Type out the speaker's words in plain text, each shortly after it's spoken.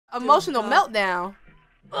Emotional meltdown.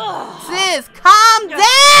 Sis, calm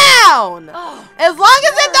down. As long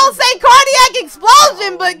as it don't say cardiac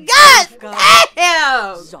explosion, but god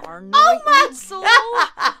damn. Oh my god.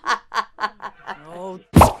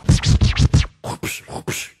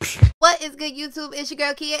 What is good, YouTube? It's your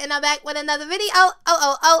girl Keeyuh, and I'm back with another video.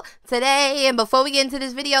 Today, and before we get into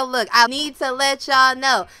this video, look, I need to let y'all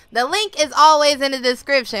know the link is always in the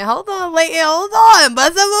description. Hold on,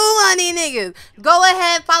 but some move on these niggas. Go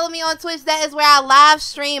ahead, follow me on Twitch. That is where I live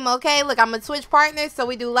stream. Okay, look, I'm a Twitch partner, so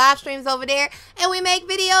we do live streams over there, and we make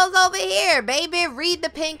videos over here, baby. Read the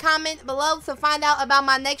pinned comment below to find out about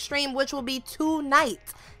my next stream, which will be tonight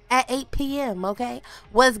at 8 p.m. okay?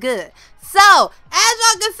 What's good? So, as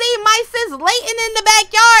y'all can see, my sis Layton in the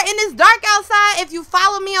backyard, and it's dark outside. If you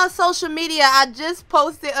follow me on social media, I just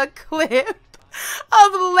posted a clip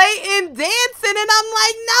of Layton dancing, and I'm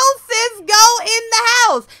like, no, sis, go in the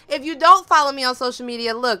house. If you don't follow me on social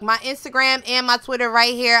media, look, my Instagram and my Twitter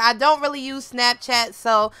right here. I don't really use Snapchat,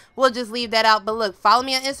 so we'll just leave that out. But look, follow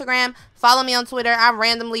me on Instagram, follow me on Twitter. I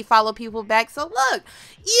randomly follow people back, so look,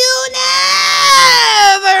 you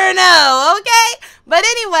never know, okay? But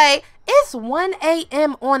anyway, it's 1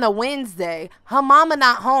 a.m. on a Wednesday. Her mama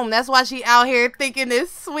not home. That's why she out here thinking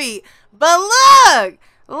it's sweet. But look,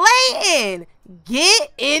 Layton,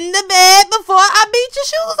 get in the bed before I beat your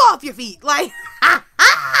shoes off your feet. Like,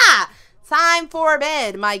 time for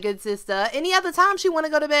bed, my good sister. Any other time she want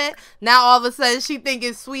to go to bed, now all of a sudden she think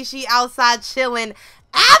it's sweet. She outside chilling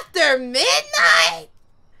after midnight.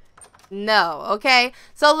 No, okay?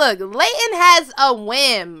 So look, Layton has a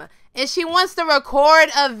whim, and she wants to record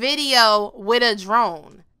a video with a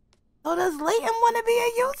drone. So does Layton want to be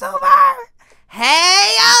a YouTuber?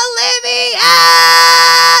 Hey,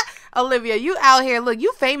 Olivia! Olivia, you out here. Look,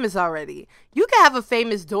 you famous already. You can have a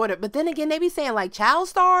famous daughter, but then again, they be saying like child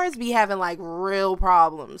stars be having like real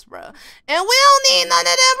problems, bro. And we don't need none of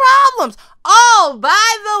them problems. Oh,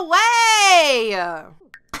 by the way,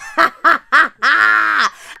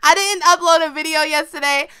 I didn't upload a video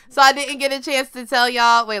yesterday, so I didn't get a chance to tell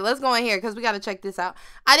y'all. Wait, let's go in here because we got to check this out.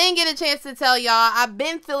 I didn't get a chance to tell y'all. I've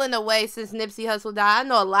been feeling away since Nipsey Hussle died. I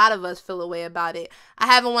know a lot of us feel away about it. I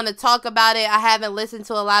haven't want to talk about it. I haven't listened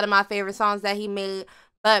to a lot of my favorite songs that he made,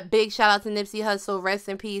 but big shout out to Nipsey Hussle. Rest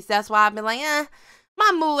in peace. That's why I've been like,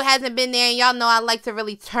 my mood hasn't been there, and y'all know I like to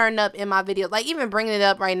really turn up in my videos. Like, even bringing it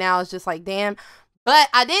up right now is just like, damn. But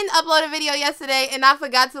I didn't upload a video yesterday, and I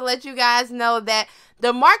forgot to let you guys know that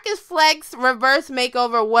the Marcus Flex reverse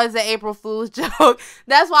makeover was an April Fool's joke.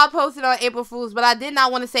 That's why I posted on April Fool's, but I did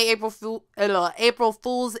not want to say April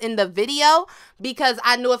Fool's in the video, because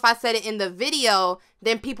I knew if I said it in the video,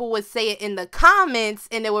 then people would say it in the comments,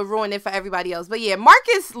 and it would ruin it for everybody else. But yeah,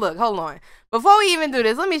 Marcus, look, hold on. Before we even do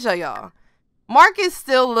this, let me show y'all. Marcus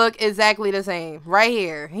still look exactly the same right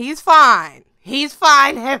here. He's fine. He's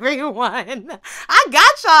fine, everyone. I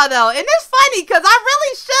got y'all, though. And it's funny because I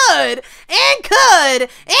really should and could,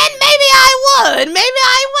 and maybe I would, maybe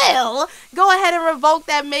I will go ahead and revoke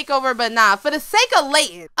that makeover, but nah, for the sake of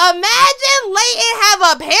Layton. Imagine Layton have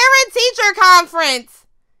a parent-teacher conference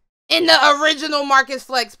in the original Marcus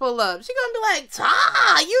Flex pull-up. She gonna be like,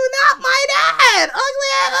 "Ta, you not my dad.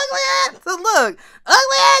 Ugly ass. So look,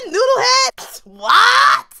 ugly ass, noodle head.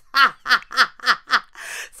 What?"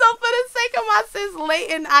 So for the sake of my sis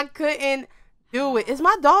Layton, I couldn't do it. Is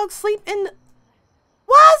my dog sleep in the...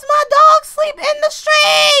 Why is my dog sleep in the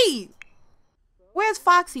street? Where's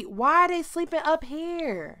Foxy? Why are they sleeping up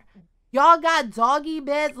here? Y'all got doggy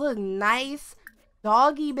beds. Look, nice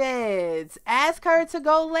doggy beds. Ask her to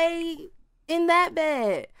go lay in that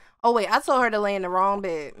bed. Oh wait, I told her to lay in the wrong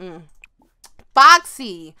bed.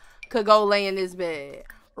 Foxy could go lay in this bed.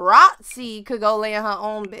 Roxy could go lay in her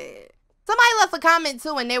own bed. Somebody left a comment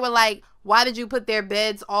too, and they were like, why did you put their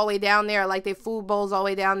beds all the way down there, like their food bowls all the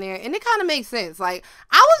way down there? And it kind of makes sense. Like,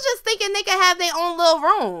 I was just thinking they could have their own little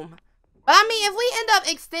room. But I mean, if we end up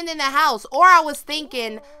extending the house, or I was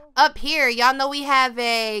thinking up here, y'all know we have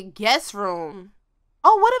a guest room.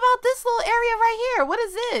 Oh, what about this little area right here? What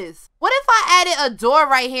is this? What if I added a door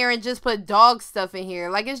right here and just put dog stuff in here?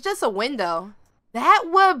 Like, it's just a window. That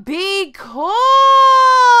would be cool.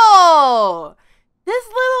 This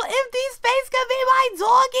little empty space could be my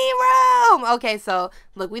doggy room. Okay, so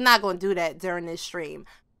look, we're not going to do that during this stream.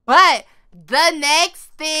 But the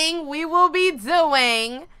next thing we will be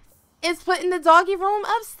doing is putting the doggy room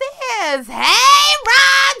upstairs. Hey,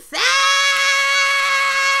 Roxy!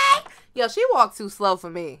 Yo, she walked too slow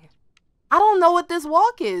for me. I don't know what this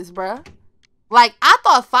walk is, bruh. Like, I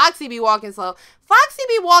thought Foxy be walking slow. Foxy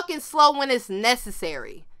be walking slow when it's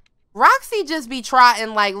necessary. Roxy just be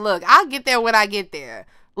trotting like, look, I'll get there when I get there.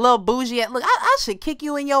 Little bougie. Look, I should kick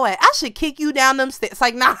you in your ass. I should kick you down them stairs.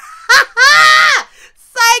 Like, nah.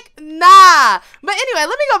 Psych, nah. But anyway, let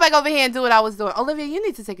me go back over here and do what I was doing. Olivia, you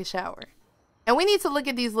need to take a shower. And we need to look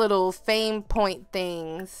at these little fame point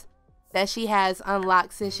things that she has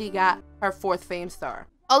unlocked since she got her 4th fame star.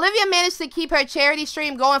 Olivia managed to keep her charity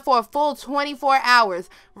stream going for a full 24 hours.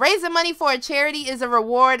 Raising money for a charity is a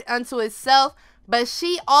reward unto itself, but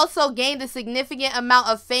she also gained a significant amount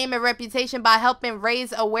of fame and reputation by helping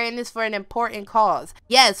raise awareness for an important cause.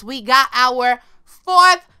 Yes, we got our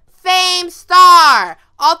 4th fame star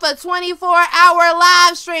off a 24-hour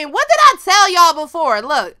live stream. What did I tell y'all before?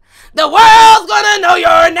 Look, the world's gonna know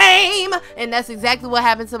your name. And that's exactly what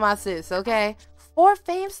happened to my sis, okay? 4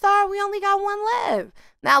 fame star, we only got 1 left.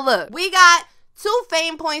 Now look, we got 2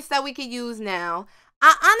 fame points that we could use now.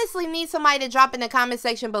 I honestly need somebody to drop in the comment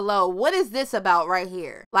section below. What is this about right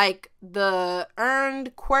here? Like the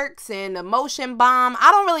earned quirks and emotion bomb.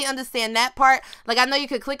 I don't really understand that part. Like I know you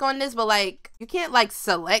could click on this, but like you can't like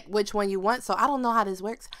select which one you want. So I don't know how this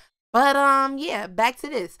works. But yeah, back to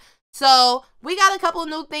this. So we got a couple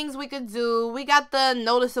new things we could do. We got the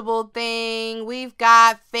noticeable thing. We've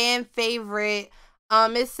got fan favorite.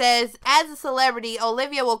 It says, as a celebrity,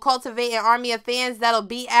 Olivia will cultivate an army of fans that'll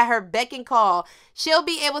be at her beck and call. She'll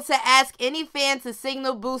be able to ask any fan to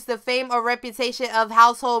signal boost the fame or reputation of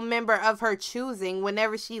household member of her choosing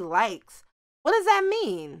whenever she likes. What does that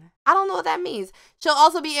mean? I don't know what that means. She'll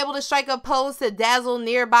also be able to strike a pose to dazzle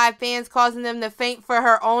nearby fans, causing them to faint for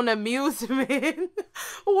her own amusement.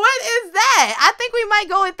 What is that? I think we might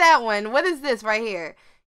go with that one. What is this right here?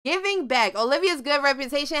 Giving back. Olivia's good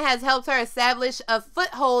reputation has helped her establish a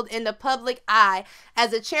foothold in the public eye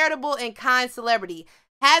as a charitable and kind celebrity.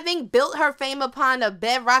 Having built her fame upon a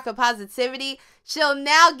bedrock of positivity, she'll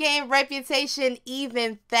now gain reputation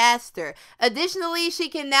even faster. Additionally, she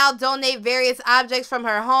can now donate various objects from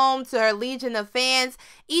her home to her legion of fans.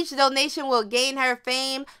 Each donation will gain her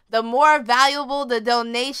fame. The more valuable the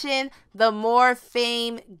donation, the more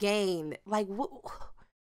fame gained. Like,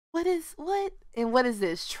 what is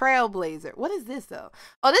this? Trailblazer. What is this though?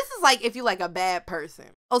 Oh, this is like if you like a bad person.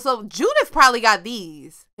 Oh, so Judith probably got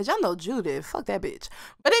these. Cause y'all know Judith. Fuck that bitch.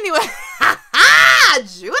 But anyway,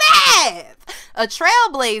 Judith! A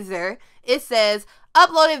trailblazer, it says,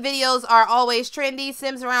 uploaded videos are always trendy.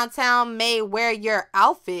 Sims around town may wear your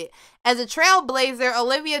outfit. As a trailblazer,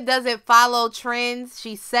 Olivia doesn't follow trends.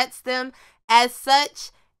 She sets them. As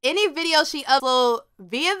such, any video she uploads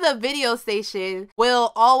via the video station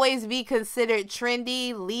will always be considered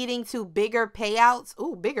trendy, leading to bigger payouts.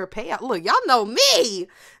 Ooh, bigger payout. Look, y'all know me.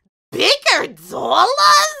 Bigger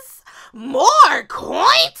dollars? More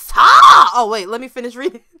coins? Ha! Oh, wait, let me finish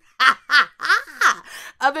reading.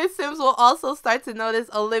 Other Sims will also start to notice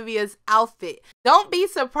Olivia's outfit. Don't be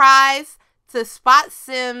surprised to spot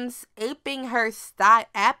Sims aping her style,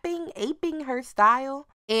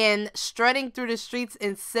 and strutting through the streets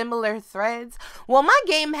in similar threads. Well, my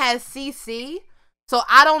game has CC, so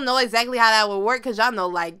I don't know exactly how that would work, because y'all know,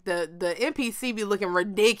 like, the NPC be looking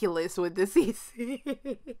ridiculous with the CC.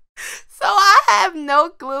 So I have no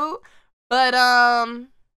clue. But,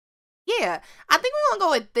 yeah. I think we're gonna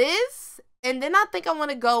go with this, and then I think I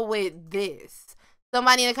want to go with this.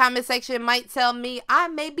 Somebody in the comment section might tell me I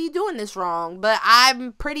may be doing this wrong, but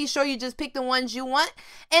I'm pretty sure you just pick the ones you want.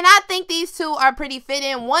 And I think these two are pretty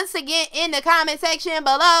fitting. Once again, in the comment section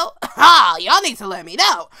below, y'all need to let me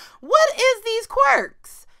know. What is these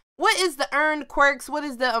quirks? What is the earned quirks? What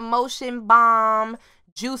is the emotion bomb,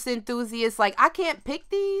 juice enthusiast? Like, I can't pick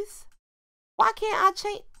these? Why can't I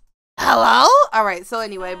change? Hello? All right, so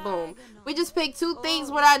anyway, boom. We just picked 2 things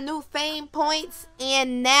with our new fame points,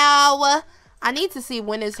 and now I need to see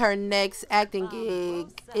when is her next acting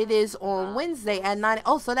gig. It is on Wednesday at 9.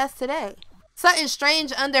 Oh, so that's today. Something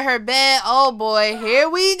strange under her bed. Oh boy, here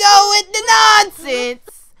we go with the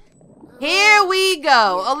nonsense. Here we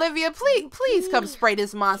go. Olivia, please come spray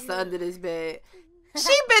this monster under this bed.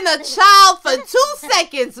 She been a child for 2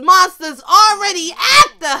 seconds. Monster's already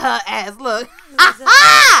after her ass. Look.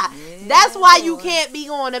 That's why you can't be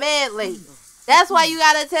going to bed late. That's why you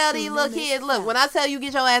gotta tell these little kids, look, when I tell you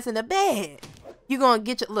get your ass in the bed, you gonna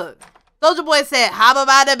get your, look. Soldier Boy said, hop up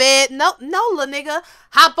out of bed. No, little nigga.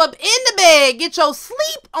 Hop up in the bed. Get your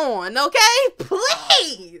sleep on, okay?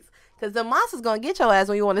 Please. Because the monster's gonna get your ass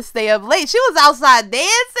when you want to stay up late. She was outside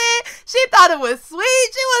dancing. She thought it was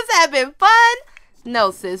sweet. She was having fun.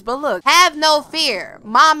 No, sis, but look, have no fear.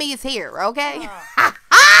 Mommy's here, okay?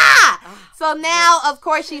 So now, of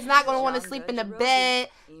course, she's not going to want to sleep in the bed.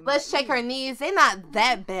 Let's check her knees. They're not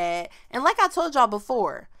that bad. And like I told y'all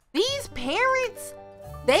before, these parents,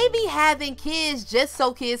 they be having kids just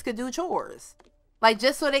so kids could do chores. Like,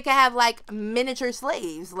 just so they can have, like, miniature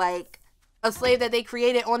slaves. Like, a slave that they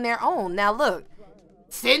created on their own. Now, look.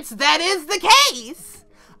 Since that is the case,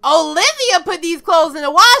 Olivia put these clothes in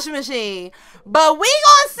the washing machine. But we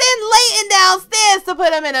gonna send Layton downstairs to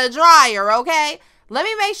put them in a dryer, okay? Let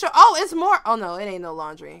me make sure. Oh, it's more. Oh, no, it ain't no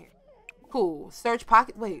laundry in here. Cool. Search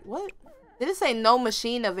pocket. Wait, what? Did it say no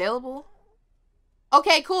machine available?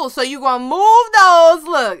 Okay, cool. So you gonna move those.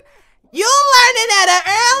 Look, you learning at an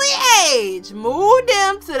early age. Move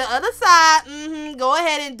them to the other side. Go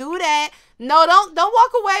ahead and do that. No, don't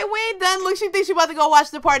walk away. We ain't done. Look, she thinks she about to go watch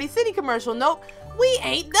the Party City commercial. Nope, we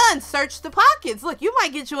ain't done. Search the pockets. Look, you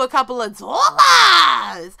might get you a couple of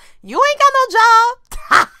dollars. You ain't got no job.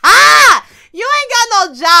 Ha ha! You ain't got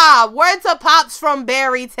no job. Word to Pops from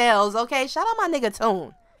Berry Tales. Okay, shout out my nigga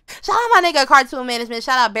Tune. Shout out my nigga Cartoon Management.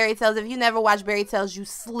 Shout out Berry Tales. If you never watch Berry Tales, you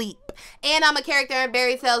sleep. And I'm a character in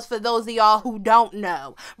Berry Tales for those of y'all who don't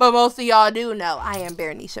know. But most of y'all do know. I am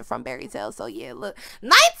Bernicia from Berry Tales. So yeah, look.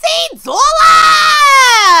 $19!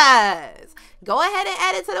 Go ahead and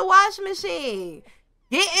add it to the washing machine.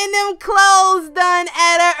 Getting them clothes done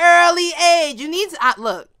at an early age. You need to,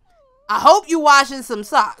 look. I hope you washing some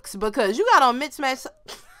socks because you got on mismatched.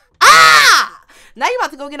 Ah! Now you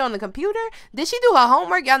about to go get on the computer? Did she do her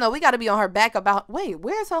homework? Y'all know we got to be on her back about, wait,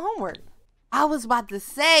 where's her homework? I was about to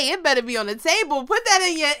say, it better be on the table. Put that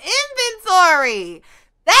in your inventory.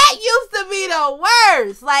 That used to be the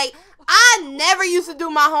worst. Like, I never used to do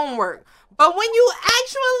my homework. But when you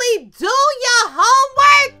actually do your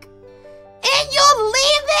homework and you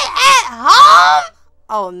leave it at home.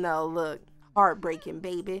 Oh, no, look. Heartbreaking,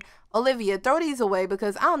 baby. Olivia, throw these away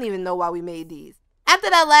because I don't even know why we made these. After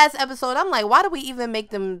that last episode, I'm like, why do we even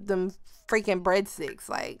make them freaking breadsticks?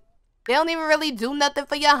 Like, they don't even really do nothing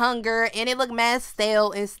for your hunger, and they look mad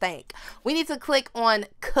stale and stank. We need to click on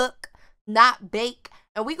cook, not bake,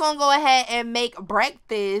 and we're going to go ahead and make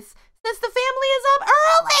breakfast since the family is up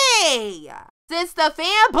early. Since the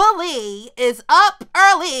family is up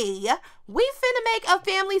early, we finna make a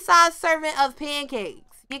family-sized serving of pancakes.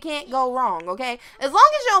 You can't go wrong, okay? As long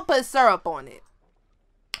as you don't put syrup on it.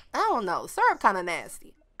 I don't know. Syrup kind of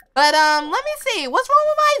nasty. But, let me see. What's wrong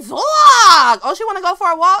with my dog? Oh, she want to go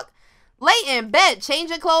for a walk? Layton, bet. Change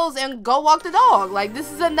your clothes and go walk the dog. Like,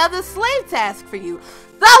 this is another slave task for you.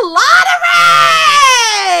 The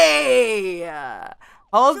lottery!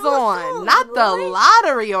 Hold on. Not the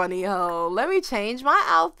lottery on the hoe. Let me change my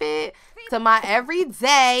outfit to my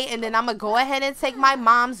everyday. And then I'm going to go ahead and take my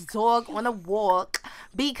mom's dog on a walk.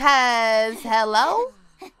 Because, hello?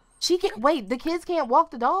 She can't, wait, the kids can't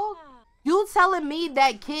walk the dog? You telling me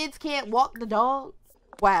that kids can't walk the dog?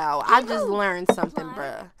 Wow, I just learned something,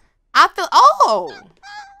 bruh. I feel, oh,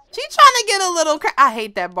 she trying to get a little, I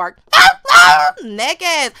hate that bark. Neck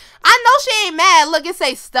ass. I know she ain't mad. Look, it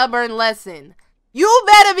say stubborn lesson. You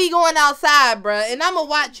better be going outside, bruh, and I'm gonna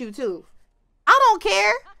watch you too. I don't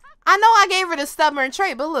care. I know I gave her the stubborn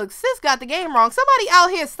trait, but look, sis got the game wrong. Somebody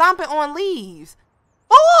out here stomping on leaves.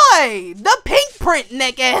 Boy, the pink print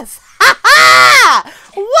neck ass. Ha ha!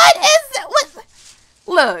 What is it? What?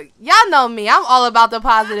 Look, y'all know me. I'm all about the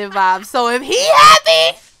positive vibes. So if he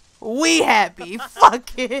happy, we happy.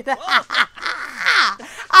 Fuck it.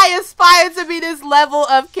 I aspire to be this level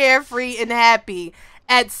of carefree and happy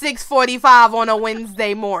at 6:45 on a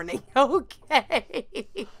Wednesday morning.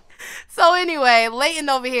 Okay. So anyway, Layton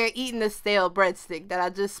over here eating the stale breadstick that I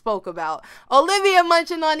just spoke about. Olivia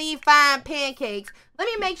munching on these fine pancakes. Let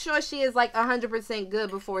me make sure she is like 100%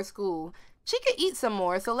 good before school. She could eat some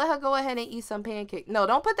more, so let her go ahead and eat some pancakes. No,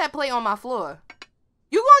 don't put that plate on my floor.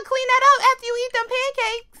 You gonna clean that up after you eat them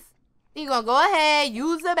pancakes? You gonna go ahead,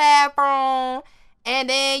 use the bathroom, and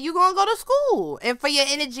then you gonna go to school. And for your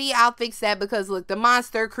energy, I'll fix that because look, the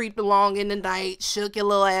monster creeped along in the night, shook your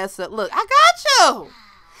little ass up. Look, I got you.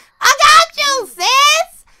 I got you,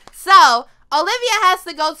 sis. So, Olivia has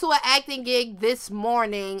to go to an acting gig this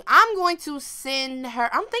morning. I'm going to send her.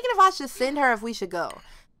 I'm thinking if I should send her, if we should go.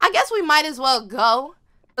 I guess we might as well go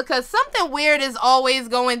because something weird is always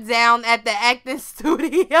going down at the acting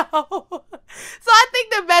studio. So I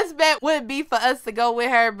think the best bet would be for us to go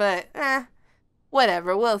with her, but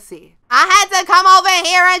whatever, we'll see. I had to come over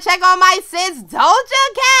here and check on my sis Doja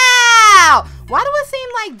Cat. Why do it seem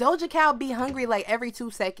like Doja Cat be hungry like every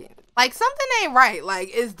 2 seconds? Like something ain't right. Like,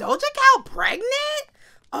 is Doja Cat pregnant?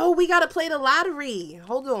 Oh, we gotta play the lottery.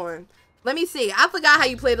 Hold on. Let me see. I forgot how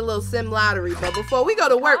you play the little sim lottery, but before we go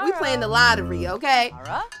to work, we playing the lottery, okay?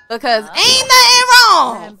 Because ain't nothing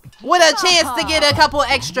wrong with a chance to get a couple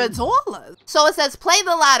extra dollars. So it says play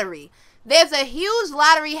the lottery. There's a huge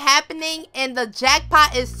lottery happening and the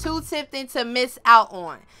jackpot is too tempting to miss out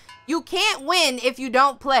on. You can't win if you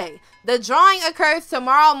don't play. The drawing occurs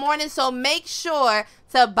tomorrow morning, so make sure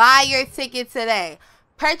to buy your ticket today.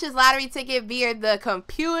 Purchase lottery ticket via the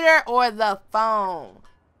computer or the phone.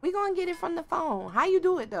 We gonna get it from the phone. How you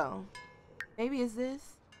do it though? Maybe it's this.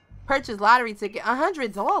 Purchase lottery ticket,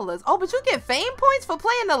 $100. Oh, but you get fame points for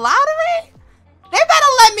playing the lottery? They better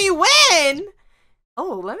let me win.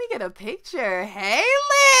 Oh, let me get a picture. Hey,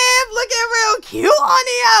 Liv, looking real cute on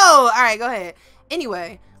you. All right, go ahead.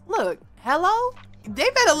 Anyway, look, hello? They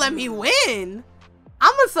better let me win.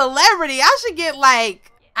 I'm a celebrity. I should get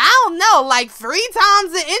like, I don't know, like 3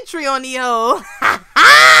 times the entry on the hoe.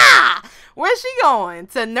 Where's she going?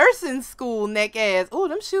 To nursing school, neck ass. Oh,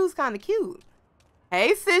 them shoes kind of cute.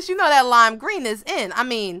 Hey, sis, you know that lime green is in. I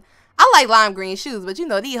mean, I like lime green shoes, but you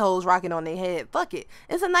know these hoes rocking on their head. Fuck it.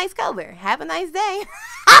 It's a nice color. Have a nice day.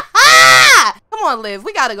 Come on, Liv.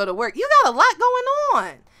 We gotta go to work. You got a lot going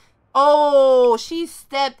on. Oh, she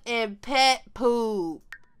stepped in pet poop.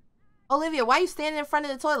 Olivia, why you standing in front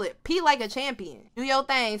of the toilet? Pee like a champion. Do your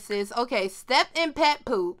thing, sis. Okay, step in pet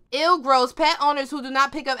poop. Ill, gross. Pet owners who do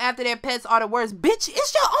not pick up after their pets are the worst. Bitch,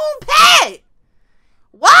 it's your own pet.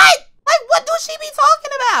 What? Like, what do she be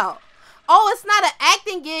talking about? Oh, it's not an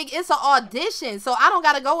acting gig. It's an audition, so I don't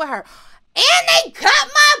gotta go with her. And they cut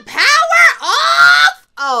my power off.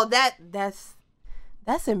 Oh, that's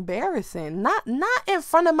embarrassing. Not in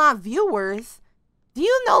front of my viewers. Do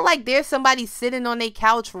you know, like, there's somebody sitting on their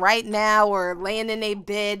couch right now or laying in their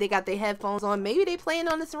bed. They got their headphones on. Maybe they playing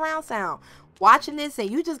on the surround sound, watching this, and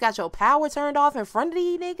you just got your power turned off in front of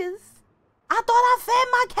these niggas. I thought I fed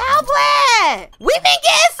my cow plan. We been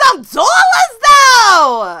getting some dollars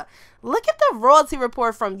though. Look at the royalty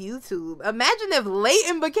report from YouTube. Imagine if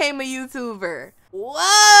Leighton became a YouTuber.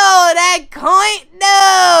 Whoa, that coin.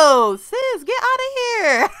 No, sis, get out of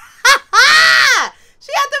here.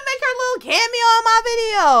 She had to make her little cameo on my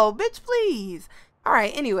video. Bitch, please. All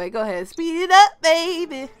right, anyway, go ahead. Speed it up,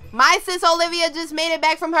 baby. My sis Olivia just made it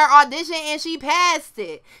back from her audition and she passed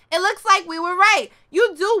it. It looks like we were right.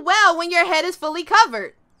 You do well when your head is fully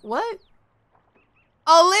covered. What?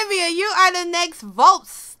 Olivia, you are the next Vault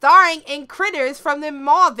starring in Critters from the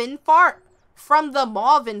Malvern Forest.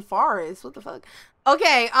 What the fuck?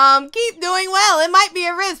 Okay, keep doing well. It might be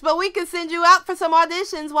a risk, but we could send you out for some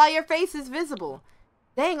auditions while your face is visible.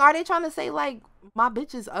 Dang, are they trying to say like my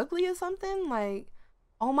bitch is ugly or something? Like,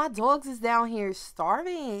 oh, my dogs is down here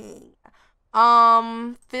starving.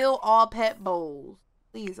 Fill all pet bowls.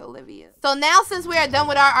 Please, Olivia. So now since we are done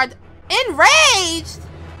with our enraged.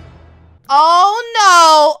 Oh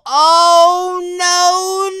no. Oh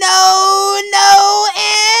no,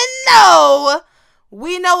 and no.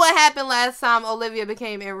 We know what happened last time Olivia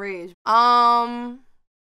became enraged. I'ma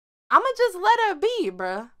just let her be,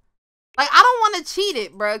 bruh. Like, I don't want to cheat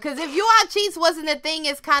it, bro. Because if UI cheats wasn't a thing,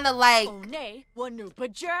 it's kind of like...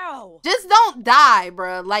 Just don't die,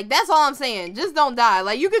 bro. Like, that's all I'm saying. Just don't die.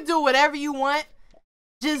 Like, you could do whatever you want.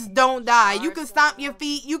 Just don't die. You could stomp your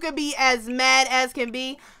feet. You could be as mad as can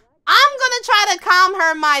be. I'm going to try to calm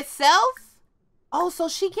her myself. Oh, so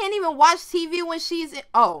she can't even watch TV when she's...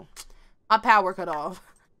 Oh, my power cut off.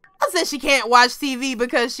 I said she can't watch TV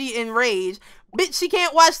because she enraged. Bitch, she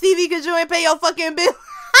can't watch TV because you ain't pay your fucking bill.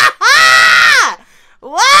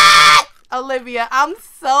 What? Olivia, I'm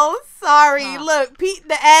so sorry. Look, Pete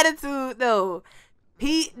the attitude though.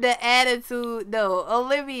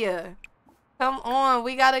 Olivia, come on.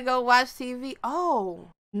 We gotta go watch TV. Oh,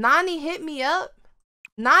 Nani hit me up.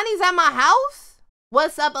 Nani's at my house?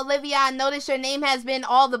 What's up, Olivia? I noticed your name has been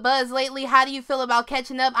all the buzz lately. How do you feel about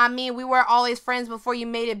catching up? I mean, we were always friends before you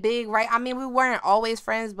made it big, right? I mean, we weren't always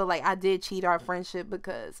friends, but like I did cheat our friendship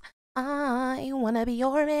because I wanna be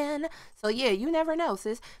your man. So yeah, you never know,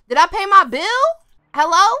 sis. Did I pay my bill?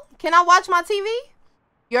 Hello? Can I watch my TV?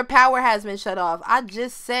 Your power has been shut off. I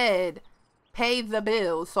just said pay the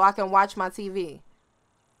bill so I can watch my TV.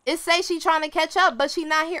 It say she trying to catch up, but she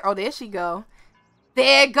not here. Oh, there she go.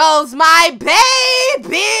 There goes my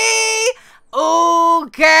baby. Oh,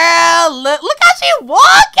 girl, look how she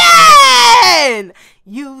walking.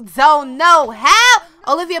 You don't know how.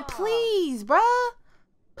 Olivia, please, bruh.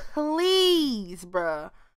 Please,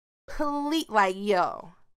 bruh. Please, like,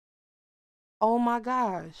 yo. Oh my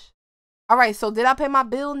gosh. All right, so did I pay my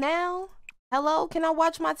bill now? Hello, can I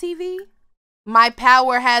watch my TV? My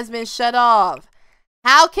power has been shut off.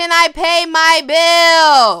 How can I pay my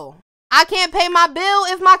bill? I can't pay my bill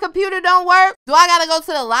if my computer don't work. Do I gotta go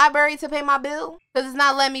to the library to pay my bill? Because it's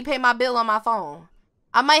not letting me pay my bill on my phone.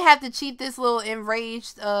 I might have to cheat this little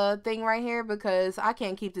enraged thing right here because I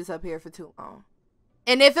can't keep this up here for too long.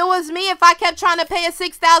 And if it was me, if I kept trying to pay a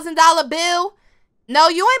 $6,000 bill, No,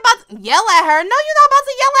 you ain't about to yell at her. No, you're not about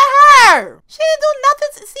to yell at her. She didn't do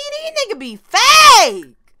nothing. See, these nigga be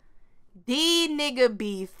fake. These nigga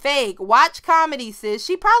be fake. Watch comedy, sis.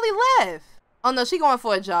 She probably left. Oh, no, she going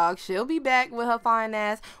for a jog. She'll be back with her fine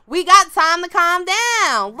ass. We got time to calm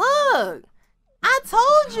down. Look. I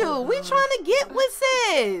told you. We trying to get with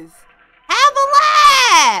sis. Have a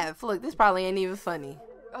laugh. Look, this probably ain't even funny.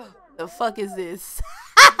 The fuck is this?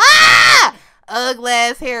 Ugly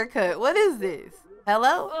ass haircut. What is this?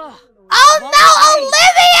 Hello? Oh no,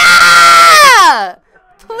 Olivia!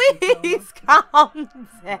 Please calm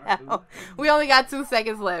down. We only got 2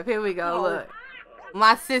 seconds left. Here we go. Look.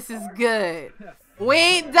 My sis is good. We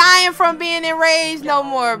ain't dying from being enraged no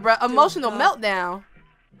more, bro. Emotional meltdown.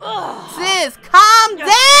 Sis, calm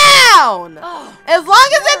down. As long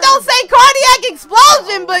as it don't say cardiac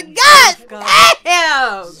explosion, but god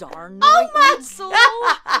damn. Oh my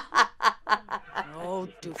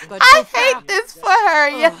god. I hate this for her,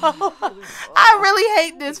 yo. I really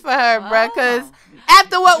hate this for her, bro, because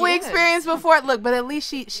after what we experienced before, look, but at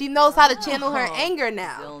least she knows how to channel her anger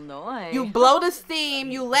now. You blow the steam,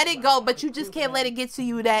 you let it go, but you just can't let it get to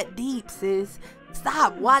you that deep, sis.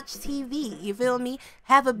 Stop, watch TV, you feel me?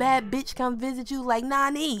 Have a bad bitch come visit you like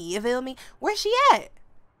Nani, you feel me? Where's she at?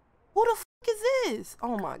 Who the fuck is this?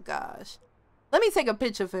 Oh my gosh. Let me take a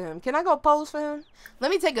picture for him. Can I go pose for him?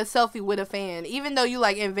 Let me take a selfie with a fan, even though you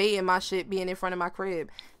like invading my shit being in front of my crib.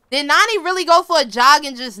 Did Nani really go for a jog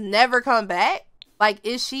and just never come back? Like,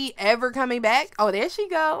 is she ever coming back? Oh, there she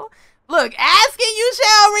go. Look, asking you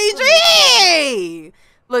shall retrieve.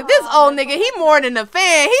 Look, this old nigga, he more than a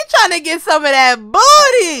fan. He trying to get some of that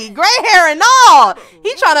booty. Gray hair and all.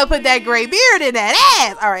 He trying to put that gray beard in that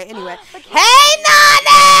ass. All right, anyway. Hey,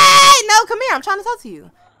 Nani! No, come here. I'm trying to talk to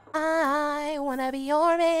you. I want to be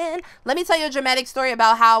your man. Let me tell you a dramatic story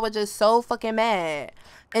about how I was just so fucking mad.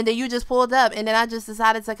 And then you just pulled up. And then I just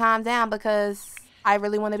decided to calm down because I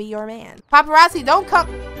really want to be your man. Paparazzi, don't come.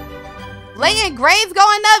 Laying grades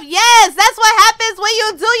going up? Yes, that's what happens when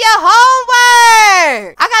you do your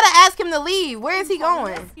homework. I gotta ask him to leave. Where is he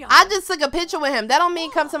going? I just took a picture with him. That don't mean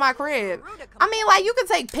come to my crib. I mean, like, you can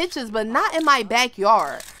take pictures, but not in my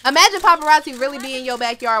backyard. Imagine paparazzi really be in your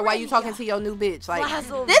backyard while you talking to your new bitch. Like, this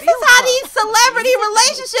is how these celebrity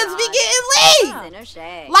relationships be getting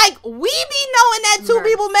leaked. Like, we be knowing that two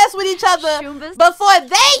people mess with each other before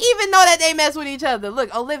they even know that they mess with each other.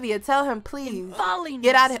 Look, Olivia, tell him, please.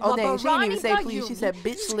 Get out of here. Oh, dang, she didn't even say please. She said,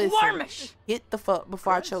 bitch, listen. Get the fuck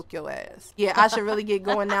before I choke your ass. Yeah, I should really get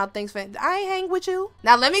going now. Thanks for... I ain't hang with you.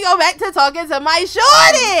 Now, let me go back to talking to my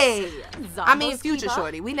shorty. I mean, future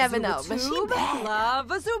shorty. We never know. But she bad.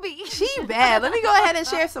 She bad. Let me go ahead and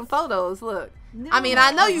share some photos. Look. I mean,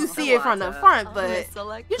 I know you see it from the front, but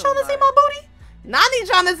you trying to see my booty? Nani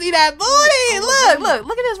trying to see that booty.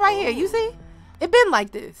 Look at this right here. You see? It been like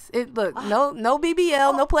this. Look, no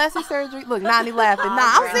BBL, no plastic surgery. Look, Nani laughing. Nah,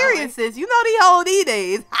 I'm serious, sis. You know these whole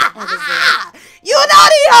days. You know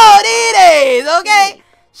these whole days, okay?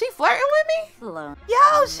 She flirting with me?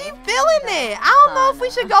 Yo, she feeling it. I don't know if we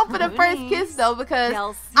should go for the first kiss though, because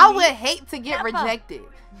I would hate to get rejected.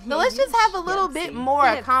 So let's just have a little bit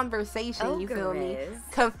more conversation, you feel me?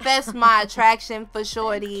 Confess my attraction for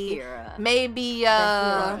shorty. Maybe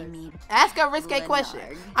ask a risque question.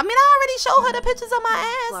 I mean, I already showed her the pictures of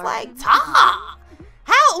my ass. Like, talk.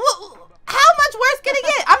 How much worse can it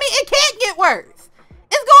get? I mean, it can't get worse.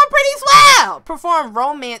 It's going pretty swell. Perform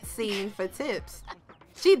romance scene for tips.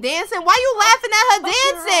 She dancing? Why you laughing at her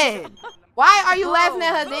dancing? Why are you laughing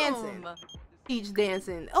at her dancing? Teach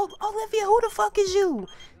dancing. Oh, Olivia, who the fuck is you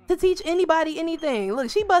to teach anybody anything? Look,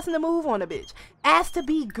 she busting the move on a bitch. Asked to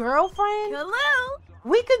be girlfriend? Hello?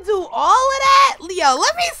 We could do all of that? Yo,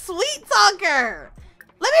 let me sweet talk her.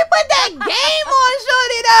 Let me put that game on,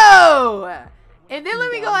 shorty, though. And then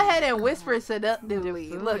let me go ahead and whisper seductively.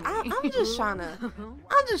 Look, I'm just trying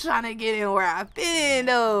to get in where I fit in,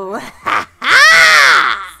 though.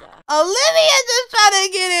 Olivia just trying to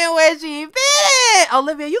get in where she fit in.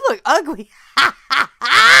 Olivia, you look ugly.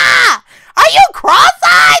 Are you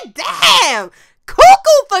cross-eyed? Damn.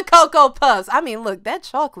 Cuckoo for Cocoa Puffs. I mean, look, that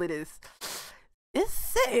chocolate is... It's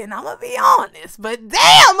sitting, I'm gonna be honest. But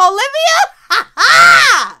damn, Olivia!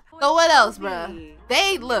 So what else, bro?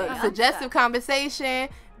 They look, suggestive conversation.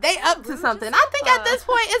 They up to something. I think at this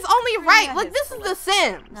point it's only right. Look, this is The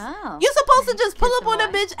Sims. You're supposed to just pull up on a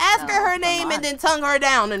bitch, ask her name, and then tongue her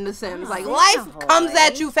down in The Sims. Like, life comes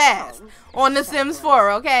at you fast on The Sims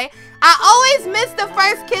 4, okay? I always miss the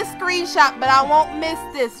first kiss screenshot, but I won't miss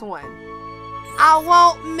this one. I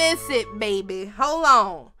won't miss it, baby. Hold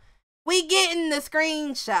on. We getting the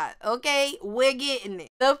screenshot, okay? We're getting it.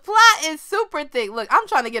 The plot is super thick. Look, I'm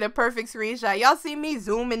trying to get a perfect screenshot. Y'all see me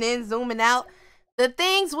zooming in, zooming out? The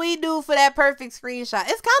things we do for that perfect screenshot,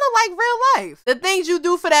 it's kind of like real life. The things you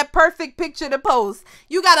do for that perfect picture to post.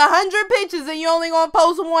 You got 100 pictures and you only gonna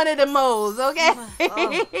post one of the most, okay?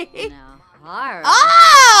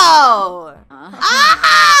 Oh!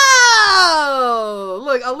 Oh!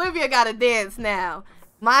 Look, Olivia got to dance now.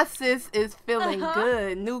 My sis is feeling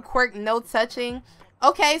good. New quirk, no touching.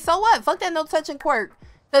 Okay, so what? Fuck that no touching quirk.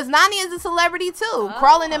 Because Nani is a celebrity too,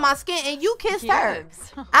 crawling in my skin, and you kissed her.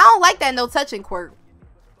 I don't like that no touching quirk.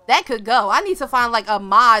 That could go. I need to find like a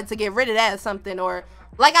mod to get rid of that or something. Or,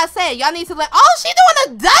 like I said, y'all need to let. Oh, she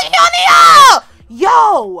doing a ducky on the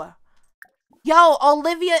Yo! Yo,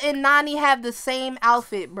 Olivia and Nani have the same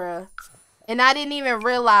outfit, bruh. And I didn't even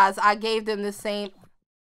realize I gave them the same.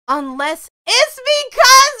 Unless it's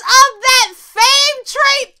because of that fame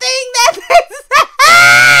trait thing that they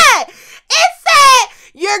said. It said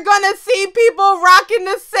you're gonna see people rocking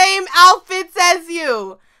the same outfits as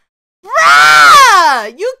you.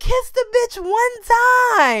 Bruh! You kissed the bitch one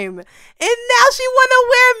time. And now she wanna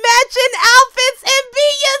wear matching outfits and be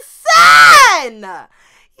your son.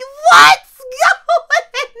 What's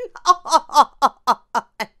going on?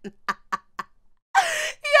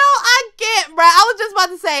 Yo, I can't, bro. I was just about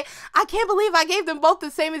to say, I can't believe I gave them both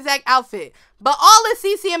the same exact outfit. But all the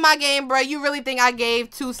CC in my game, bro, you really think I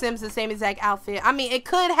gave two Sims the same exact outfit? I mean, it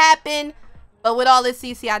could happen, but with all this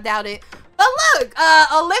CC, I doubt it. But look,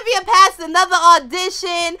 Olivia passed another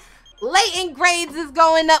audition. Latent grades is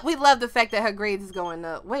going up. We love the fact that her grades is going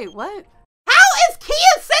up. Wait, what? How is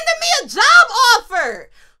Keeyuh sending me a job offer?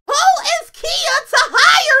 Who is Keeyuh to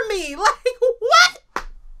hire me? Like, what?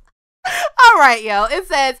 All right, yo. It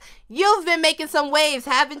says, you've been making some waves,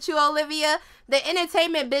 haven't you, Olivia? The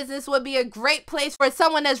entertainment business would be a great place for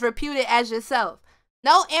someone as reputed as yourself.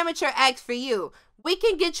 No amateur act for you. We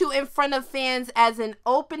can get you in front of fans as an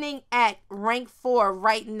opening act, rank 4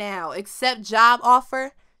 right now. Accept job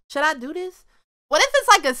offer. Should I do this? What if it's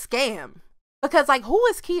like a scam? Because, like, who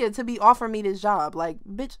is Keeyuh to be offering me this job? Like,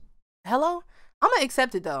 bitch, hello? I'm gonna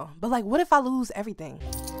accept it, though. But, like, what if I lose everything?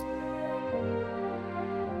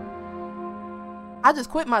 I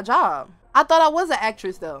just quit my job. I thought I was an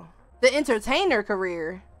actress, though. The entertainer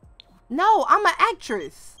career. No, I'm an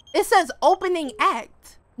actress. It says opening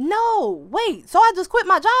act. No, wait. So I just quit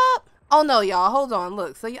my job? Oh, no, y'all. Hold on.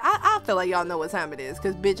 Look. So I feel like y'all know what time it is.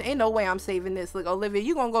 Because, bitch, ain't no way I'm saving this. Look, Olivia,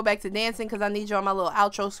 you gonna go back to dancing because I need you on my little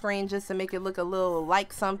outro screen just to make it look a little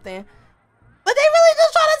like something. But they really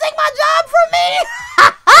just trying to take my job from me?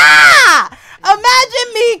 Imagine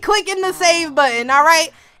me clicking the save button, all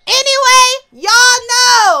right? Anyway, y'all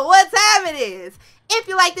know what time it is. If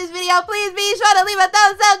you like this video, please be sure to leave a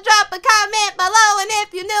thumbs up, drop a comment below, and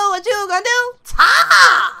if you knew what you gonna do,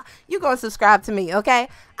 you gonna subscribe to me, okay?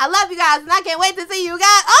 I love you guys, and I can't wait to see you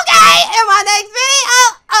guys, okay, in my next video.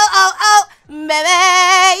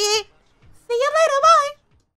 Baby. See you later, bye.